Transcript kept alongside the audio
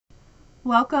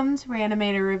Welcome to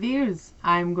Reanimator Reviews.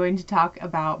 I'm going to talk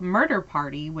about Murder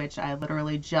Party, which I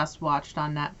literally just watched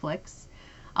on Netflix.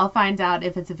 I'll find out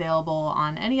if it's available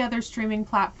on any other streaming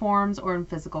platforms or in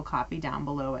physical copy down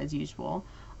below as usual.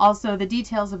 Also, the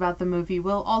details about the movie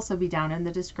will also be down in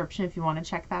the description if you want to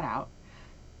check that out.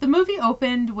 The movie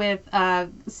opened with a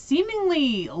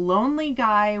seemingly lonely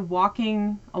guy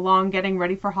walking along getting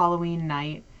ready for Halloween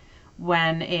night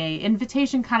when a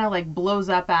invitation kind of like blows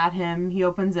up at him. He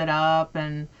opens it up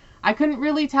and I couldn't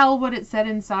really tell what it said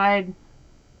inside,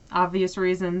 obvious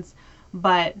reasons,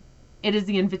 but it is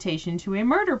the invitation to a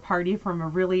murder party from a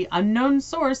really unknown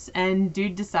source, and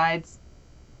dude decides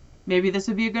maybe this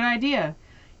would be a good idea.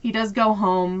 He does go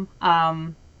home.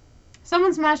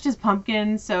 Someone smashed his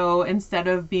pumpkin, so instead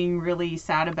of being really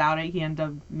sad about it, he ended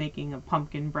up making a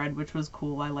pumpkin bread, which was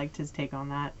cool. I liked his take on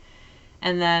that.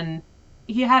 And then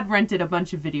he had rented a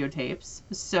bunch of videotapes,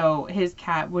 so his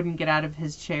cat wouldn't get out of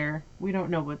his chair. We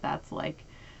don't know what that's like.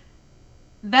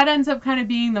 That ends up kind of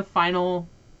being the final,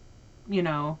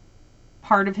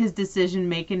 part of his decision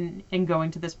making in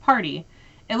going to this party.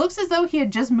 It looks as though he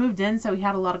had just moved in, so he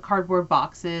had a lot of cardboard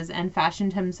boxes and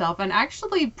fashioned himself an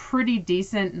actually pretty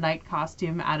decent night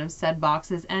costume out of said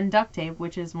boxes and duct tape,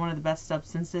 which is one of the best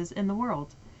substances in the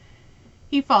world.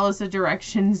 He follows the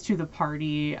directions to the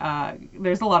party.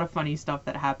 There's a lot of funny stuff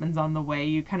that happens on the way.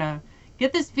 You kind of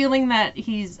get this feeling that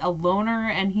he's a loner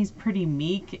and he's pretty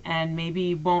meek and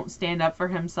maybe won't stand up for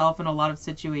himself in a lot of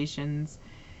situations.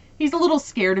 He's a little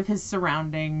scared of his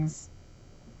surroundings.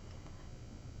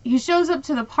 He shows up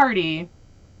to the party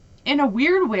in a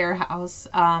weird warehouse.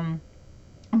 A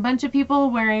bunch of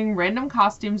people wearing random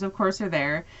costumes, of course, are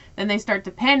there. Then they start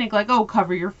to panic, like, oh,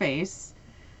 cover your face.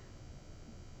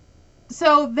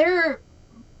 So they're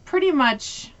pretty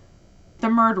much the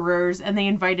murderers, and they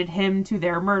invited him to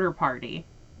their murder party.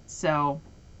 So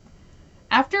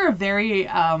after a very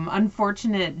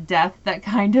unfortunate death that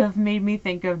kind of made me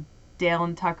think of Dale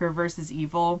and Tucker versus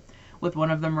Evil with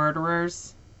one of the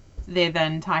murderers, they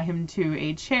then tie him to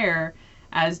a chair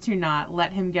as to not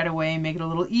let him get away and make it a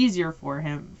little easier for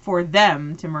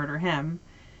them to murder him.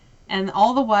 And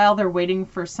all the while they're waiting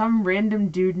for some random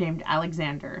dude named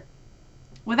Alexander.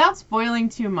 Without spoiling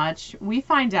too much, we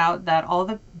find out that all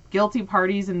the guilty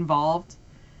parties involved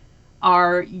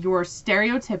are your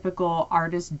stereotypical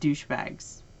artist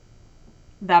douchebags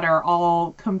that are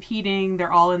all competing.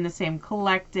 They're all in the same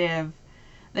collective.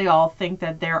 They all think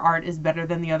that their art is better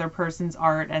than the other person's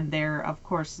art, and they're, of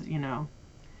course, we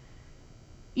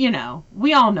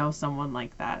all know someone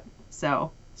like that.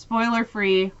 So, spoiler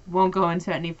free, won't go into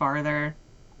it any farther.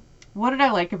 What did I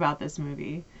like about this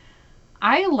movie?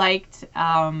 I liked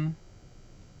that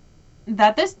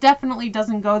this definitely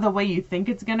doesn't go the way you think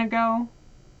it's gonna go.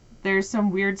 There's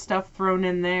some weird stuff thrown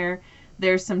in there.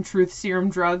 There's some truth serum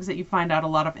drugs that you find out a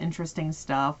lot of interesting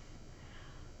stuff.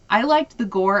 I liked the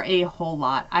gore a whole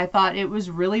lot. I thought it was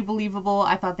really believable.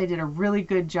 I thought they did a really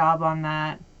good job on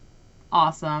that.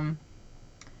 Awesome.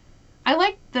 I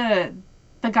liked the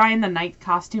guy in the night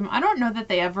costume. I don't know that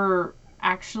they ever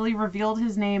actually revealed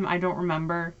his name. I don't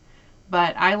remember.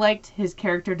 But I liked his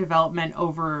character development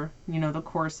over, the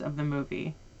course of the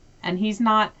movie. And he's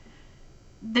not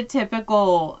the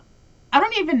typical, I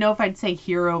don't even know if I'd say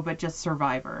hero, but just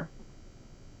survivor.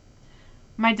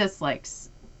 My dislikes.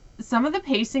 Some of the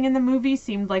pacing in the movie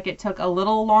seemed like it took a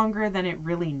little longer than it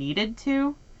really needed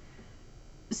to.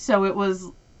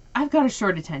 So I've got a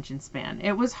short attention span.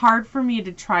 It was hard for me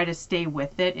to try to stay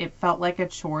with it. It felt like a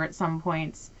chore at some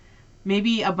points.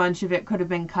 Maybe a bunch of it could have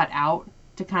been cut out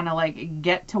to kind of like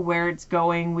get to where it's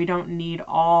going. We don't need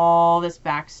all this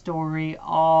backstory,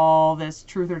 all this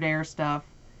truth or dare stuff.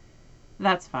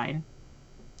 That's fine.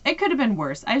 It could have been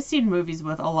worse. I've seen movies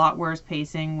with a lot worse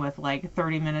pacing with like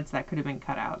 30 minutes that could have been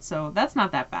cut out. So that's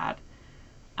not that bad.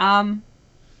 I'd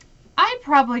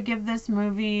probably give this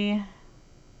movie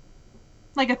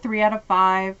like a 3 out of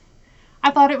 5.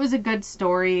 I thought it was a good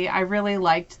story. I really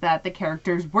liked that the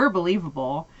characters were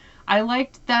believable. I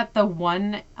liked that the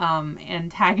one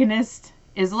antagonist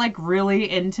is like really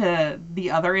into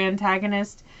the other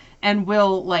antagonist and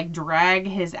will like drag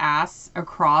his ass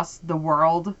across the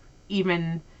world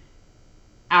even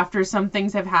after some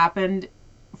things have happened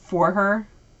for her,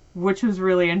 which was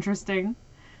really interesting.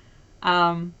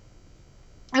 It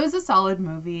was a solid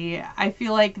movie. I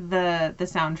feel like the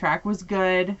soundtrack was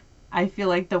good. I feel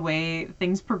like the way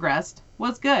things progressed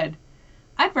was good.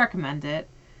 I'd recommend it.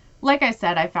 Like I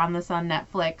said, I found this on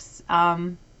Netflix,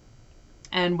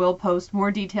 and we'll post more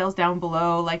details down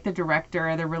below, like the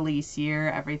director, the release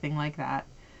year, everything like that.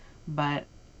 But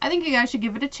I think you guys should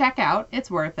give it a check out.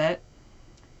 It's worth it.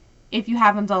 If you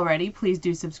haven't already, please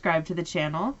do subscribe to the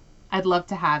channel. I'd love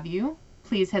to have you.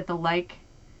 Please hit the like.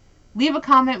 Leave a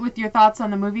comment with your thoughts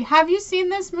on the movie. Have you seen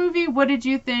this movie? What did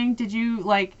you think? Did you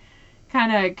like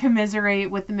kind of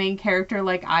commiserate with the main character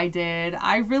like I did?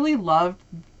 I really loved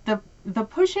the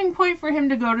pushing point for him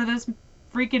to go to this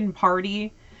freaking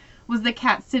party was the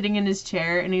cat sitting in his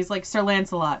chair and he's like, Sir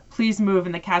Lancelot, please move.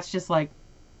 And the cat's just like,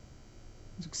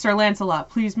 Sir Lancelot,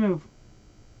 please move.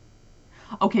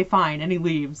 Okay, fine. And he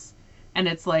leaves. And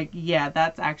it's like, yeah,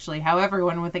 that's actually how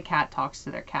everyone with a cat talks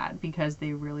to their cat because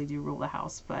they really do rule the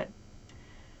house. But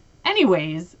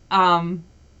anyways,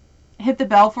 hit the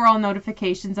bell for all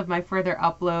notifications of my further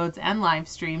uploads and live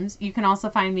streams. You can also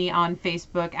find me on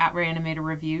Facebook at Reanimator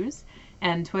Reviews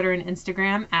and Twitter and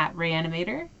Instagram at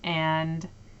Reanimator. And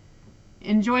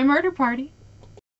enjoy Murder Party.